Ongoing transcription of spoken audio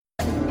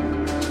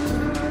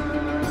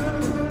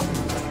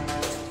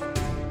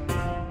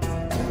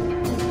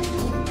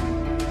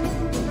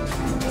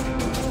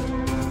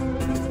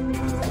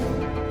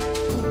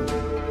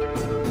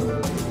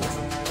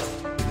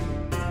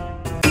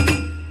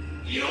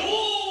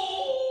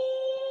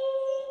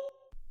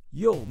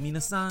Yo,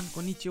 minasan,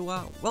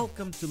 konnichiwa.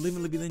 Welcome to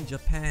Living in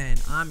Japan.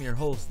 I'm your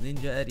host,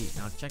 Ninja Eddie.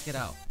 Now check it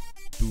out.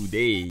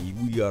 Today,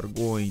 we are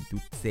going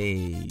to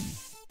say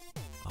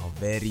a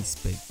very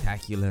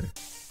spectacular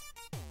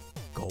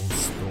ghost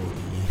story.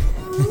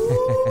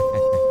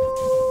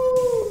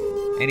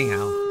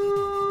 Anyhow,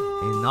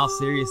 in all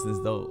seriousness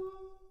though,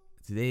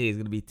 today is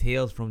going to be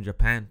Tales from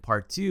Japan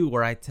Part 2,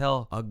 where I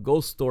tell a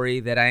ghost story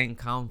that I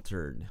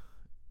encountered.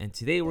 And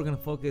today we're going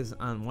to focus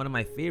on one of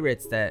my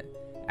favorites that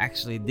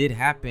actually did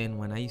happen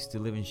when I used to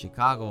live in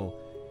Chicago.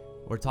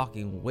 We're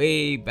talking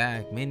way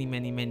back,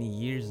 many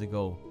years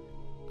ago.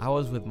 I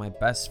was with my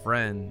best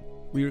friend.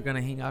 We were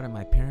gonna hang out at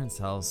my parents'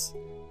 house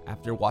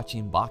after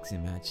watching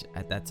boxing match.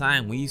 At that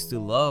time, we used to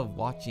love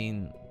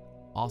watching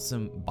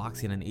awesome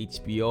boxing on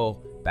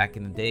HBO back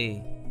in the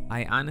day.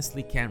 I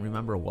honestly can't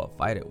remember what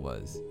fight it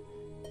was,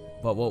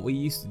 but what we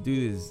used to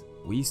do is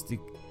we used to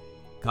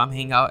come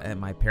hang out at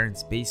my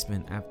parents'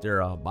 basement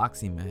after a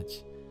boxing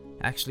match.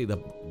 Actually,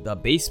 the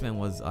basement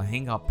was a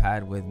hangout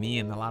pad with me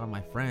and a lot of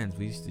my friends.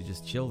 We used to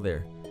just chill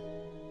there.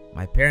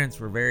 My parents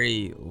were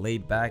very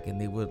laid back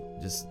and they would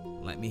just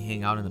let me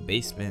hang out in the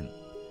basement.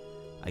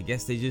 I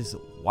guess they just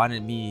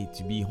wanted me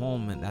to be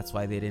home, and that's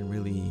why they didn't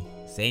really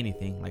say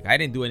anything. Like, I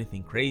didn't do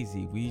anything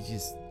crazy. We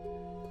just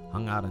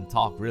hung out and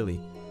talked,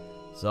 really.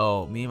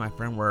 So me and my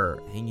friend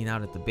were hanging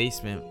out at the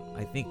basement,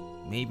 I think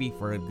maybe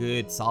for a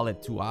good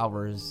solid 2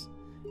 hours.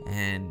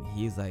 And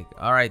he's like,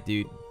 all right,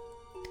 dude,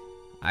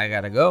 I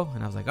gotta go.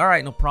 And I was like, all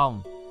right, no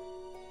problem.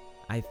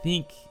 I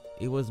think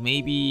it was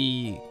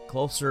maybe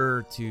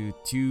closer to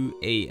 2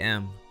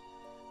 a.m.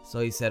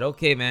 So he said,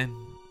 okay, man,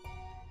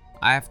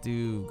 I have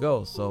to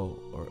go. So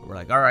we're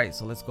like, all right,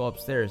 so let's go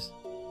upstairs.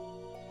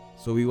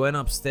 So we went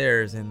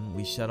upstairs and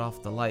we shut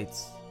off the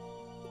lights.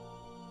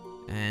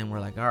 And we're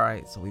like, all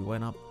right. So we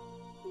went up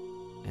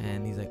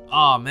and he's like,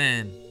 oh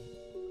man,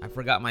 I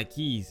forgot my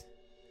keys.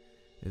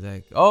 He's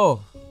like,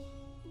 oh,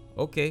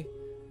 okay.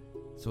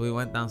 So we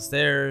went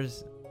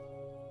downstairs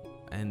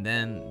and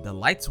then the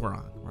lights were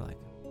on. We're like,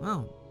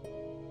 oh,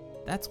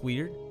 that's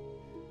weird.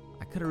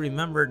 I could have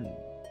remembered,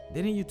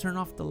 didn't you turn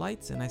off the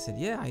lights? And I said,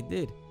 yeah, I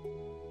did.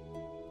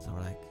 So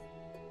we're like,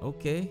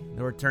 okay.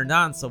 They were turned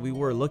on. So we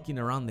were looking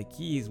around the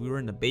keys. We were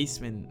in the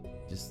basement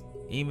just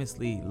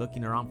aimlessly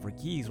looking around for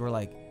keys. We're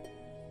like,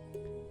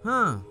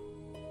 huh,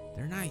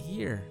 they're not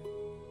here.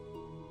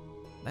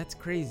 That's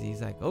crazy.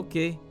 He's like,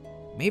 okay,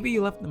 maybe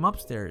you left them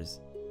upstairs.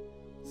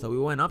 So we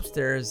went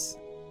upstairs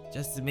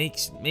just to make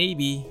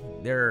maybe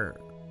they're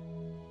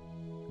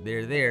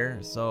there.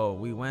 So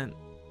we went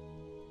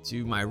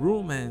to my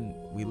room and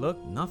we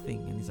looked, nothing.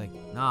 And he's like,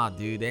 nah,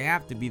 dude, they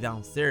have to be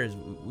downstairs.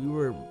 We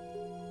were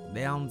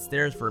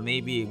downstairs for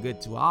maybe a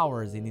good 2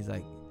 hours. And he's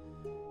like,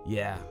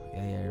 yeah,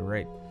 you're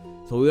right.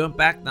 So we went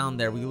back down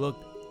there. We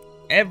looked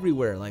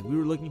everywhere. Like, we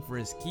were looking for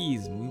his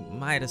keys. We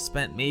might have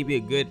spent maybe a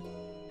good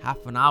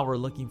half an hour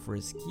looking for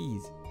his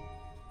keys.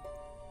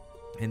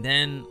 And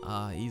then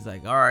he's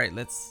like, all right,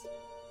 let's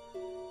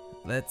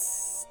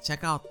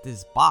check out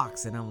this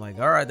box. And I'm like,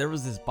 all right. There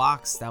was this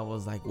box that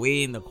was like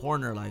way in the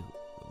corner, like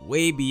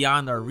way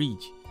beyond our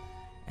reach.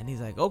 And he's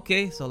like,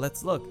 okay, so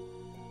let's look.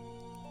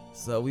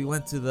 So we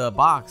went to the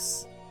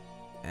box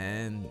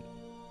and,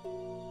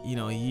 you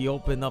know, he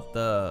opened up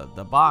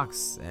the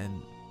box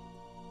and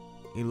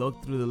he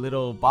looked through the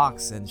little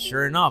box, and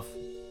sure enough,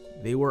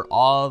 they were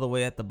all the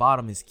way at the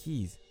bottom, his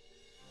keys.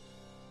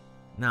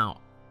 Now,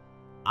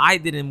 I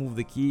didn't move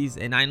the keys,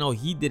 and I know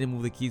he didn't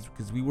move the keys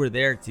because we were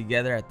there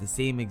together at the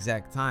same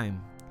exact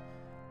time.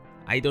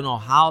 I don't know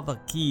how the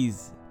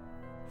keys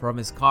from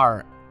his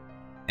car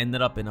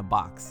ended up in a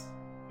box.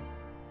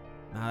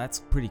 Now that's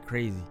pretty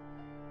crazy.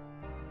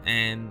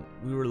 And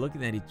we were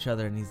looking at each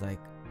other and he's like,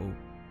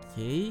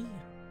 okay,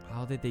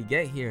 how did they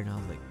get here? And I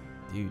was like,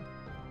 dude,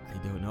 I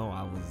don't know.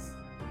 I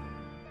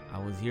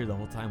was here the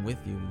whole time with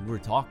you. We were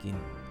talking.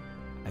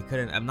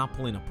 I'm not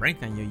pulling a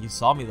prank on you. You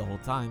saw me the whole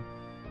time.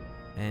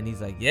 And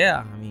he's like,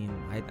 yeah, I mean,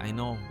 I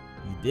know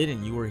you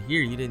didn't. You were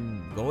here. You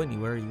didn't go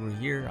anywhere. You were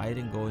here. I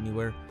didn't go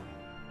anywhere.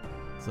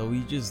 So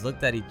we just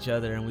looked at each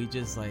other and we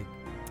just like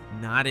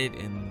nodded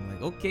and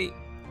like, okay,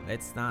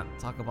 let's not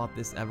talk about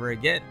this ever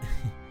again.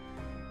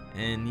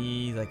 And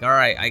he's like, all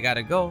right, I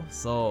gotta go.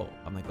 So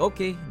I'm like,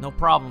 okay, no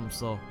problem.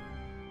 So,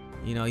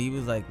 you know, he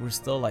was like, we're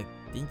still like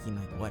thinking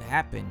like, what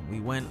happened? We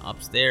went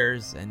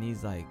upstairs and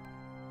he's like,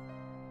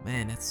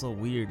 man, that's so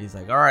weird. He's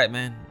like, all right,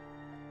 man,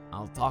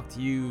 I'll talk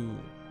to you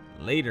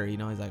later. You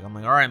know, he's like, I'm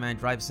like, all right, man,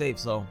 drive safe.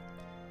 So,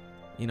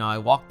 you know, I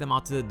walked him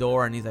out to the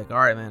door and he's like, all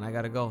right, man, I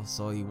gotta go.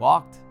 So he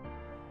walked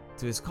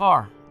to his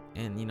car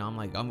and, you know, I'm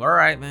like, I'm all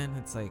right, man.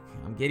 It's like,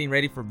 I'm getting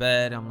ready for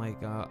bed. I'm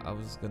like, I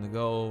was gonna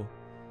go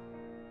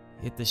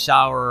hit the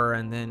shower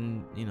and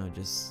then, you know,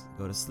 just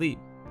go to sleep.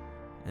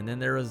 And then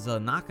there was a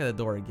knock at the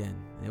door again.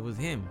 It was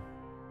him.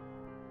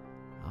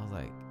 I was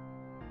like,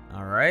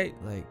 all right,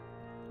 like,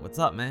 what's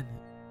up, man?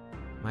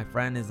 My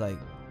friend is like,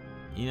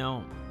 you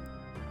know,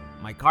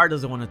 my car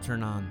doesn't want to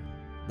turn on.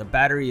 The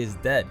battery is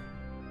dead.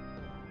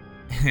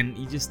 And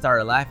he just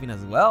started laughing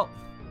as well.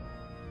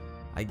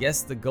 I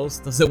guess the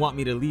ghost doesn't want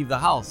me to leave the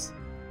house.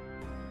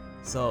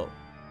 So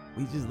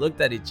we just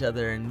looked at each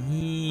other, and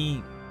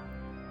he,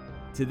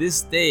 to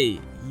this day,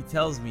 he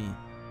tells me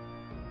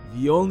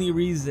the only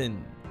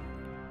reason,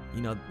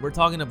 we're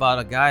talking about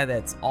a guy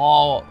that's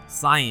all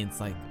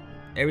science, like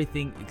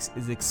everything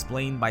is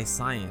explained by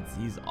science.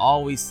 He's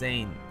always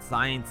saying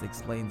science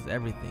explains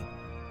everything,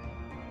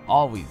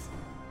 always.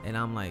 And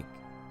I'm like,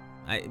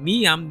 I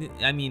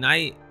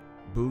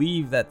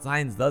believe that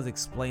science does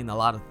explain a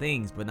lot of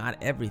things, but not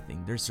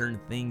everything. There's certain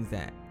things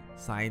that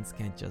science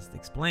can't just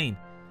explain.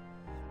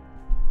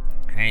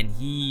 And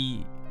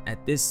he,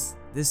 at this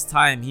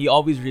time, he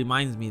always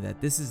reminds me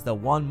that this is the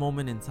one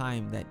moment in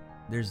time that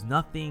there's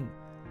nothing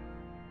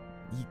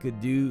he could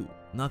do,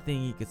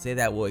 nothing he could say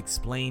that will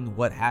explain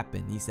what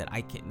happened. He said,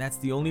 I can't. That's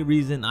the only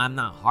reason I'm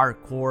not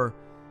hardcore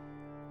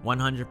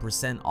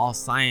 100% all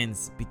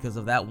science, because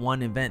of that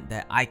one event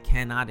that I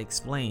cannot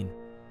explain.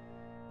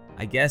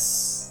 I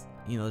guess,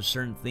 there's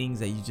certain things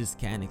that you just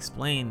can't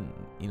explain,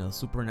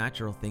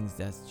 supernatural things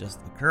that just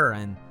occur.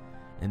 And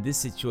in this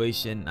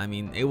situation,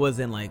 it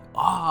wasn't like,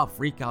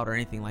 freak out or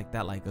anything like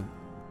that, like a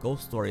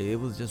ghost story. It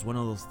was just one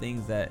of those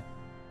things that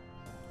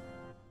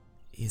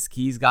his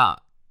keys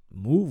got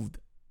moved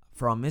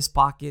from his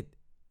pocket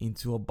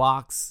into a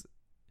box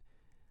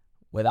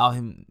without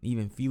him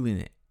even feeling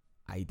it.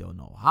 I don't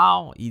know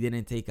how. He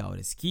didn't take out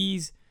his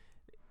keys.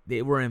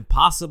 They were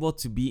impossible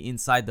to be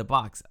inside the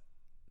box.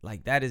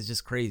 Like, that is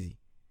just crazy.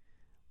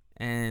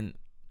 And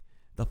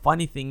the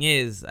funny thing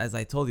is, as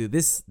I told you,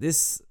 this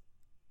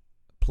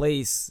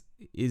place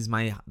is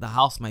the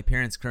house my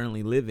parents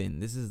currently live in.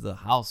 This is the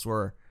house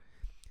where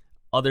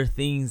other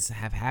things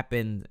have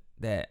happened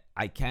that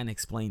I can't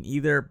explain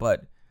either,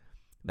 but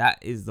that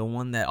is the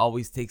one that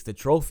always takes the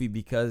trophy,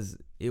 because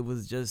it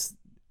was just,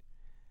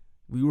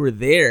 we were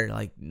there,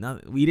 like,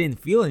 we didn't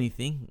feel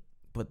anything,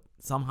 but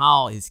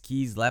somehow his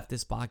keys left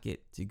his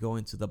pocket to go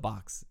into the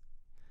box.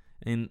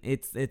 And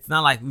it's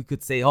not like we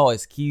could say,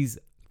 his keys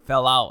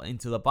fell out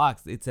into the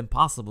box. It's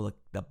impossible.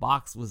 The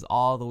box was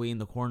all the way in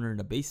the corner in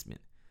the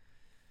basement.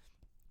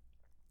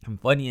 And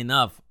funny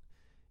enough,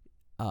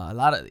 a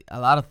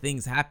lot of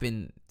things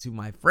happened to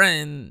my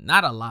friend.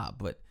 Not a lot,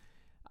 but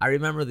I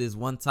remember this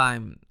one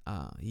time.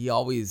 He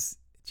always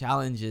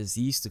challenges.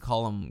 He used to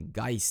call him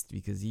Geist,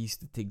 because he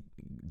used to take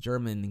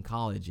German in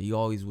college. He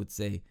always would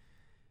say,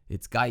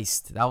 "It's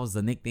Geist." That was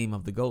the nickname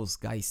of the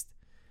ghost, Geist.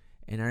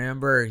 And I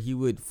remember he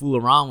would fool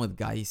around with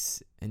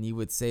Geist, and he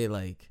would say,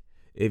 like,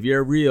 "If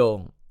you're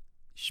real,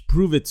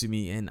 prove it to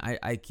me." And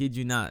I kid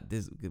you not,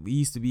 he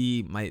used to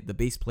be the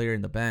bass player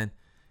in the band.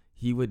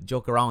 He would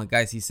joke around with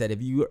Geist. He said,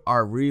 "If you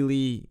are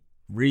really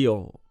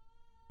real,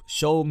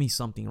 show me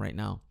something right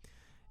now."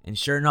 And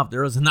sure enough,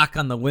 there was a knock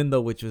on the window,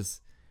 which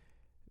was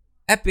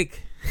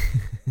epic.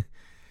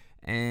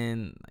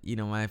 And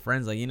my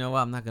friend's like, what,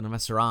 I'm not gonna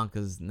mess around,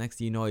 because next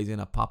thing you know, he's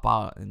gonna pop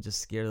out and just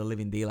scare the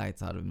living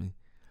daylights out of me.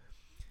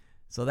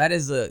 So that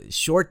is a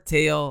short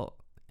tale,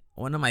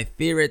 one of my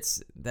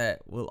favorites,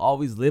 that will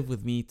always live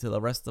with me to the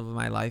rest of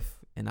my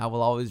life. And I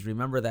will always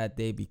remember that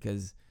day,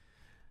 because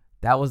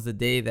that was the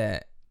day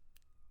that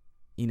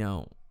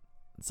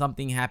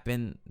something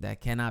happened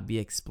that cannot be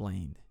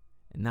explained.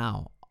 And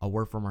now, a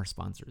word from our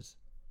sponsors.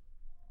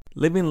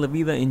 Living La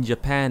Vida in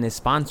Japan is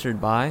sponsored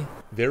by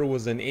There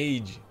was an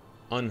age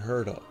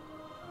unheard of.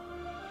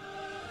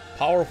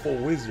 Powerful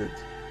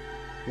wizards,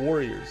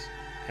 warriors,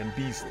 and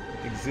beasts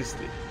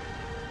existed.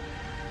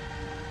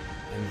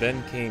 And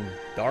then came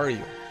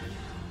Dario,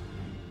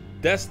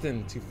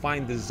 destined to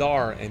find the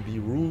Tsar and be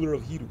ruler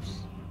of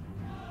Hirus.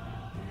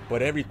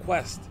 But every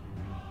quest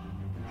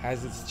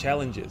has its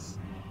challenges.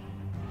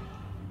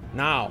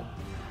 Now,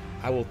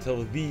 I will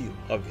tell thee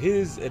of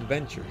his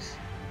adventures.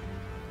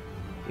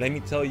 Let me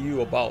tell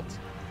you about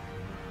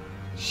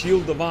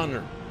Shield of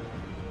Honor,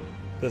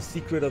 The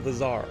Secret of the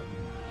Tsar.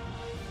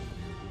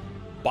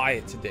 Buy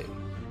it today.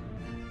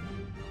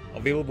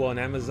 Available on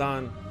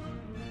Amazon,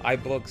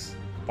 iBooks,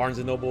 Barnes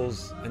 &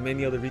 Nobles, and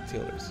many other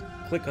retailers.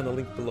 Click on the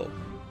link below.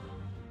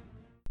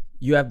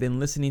 You have been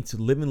listening to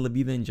Living La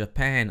Vida in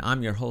Japan.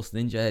 I'm your host,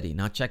 Ninja Eddie.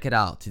 Now check it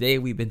out. Today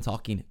we've been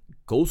talking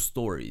ghost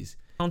stories.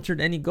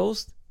 Encountered any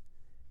ghost?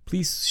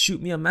 Please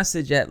shoot me a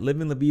message at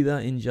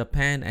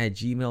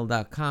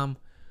livinglavidainjapan@gmail.com,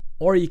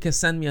 or you can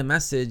send me a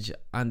message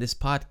on this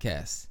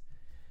podcast.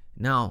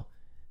 Now,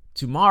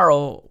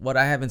 tomorrow, what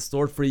I have in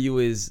store for you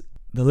is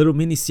the little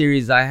mini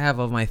series I have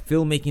of my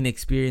filmmaking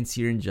experience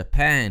here in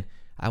Japan.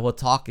 I will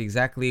talk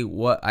exactly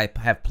what I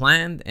have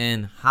planned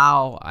and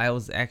how I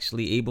was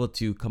actually able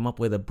to come up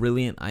with a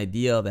brilliant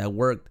idea that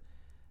worked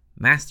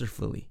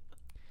masterfully.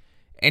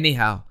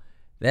 Anyhow,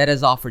 that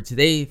is all for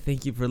today.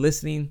 Thank you for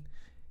listening.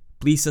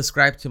 Please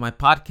subscribe to my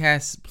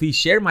podcast. Please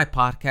share my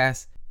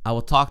podcast. I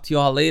will talk to you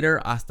all later.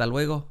 Hasta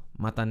luego.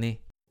 Matane.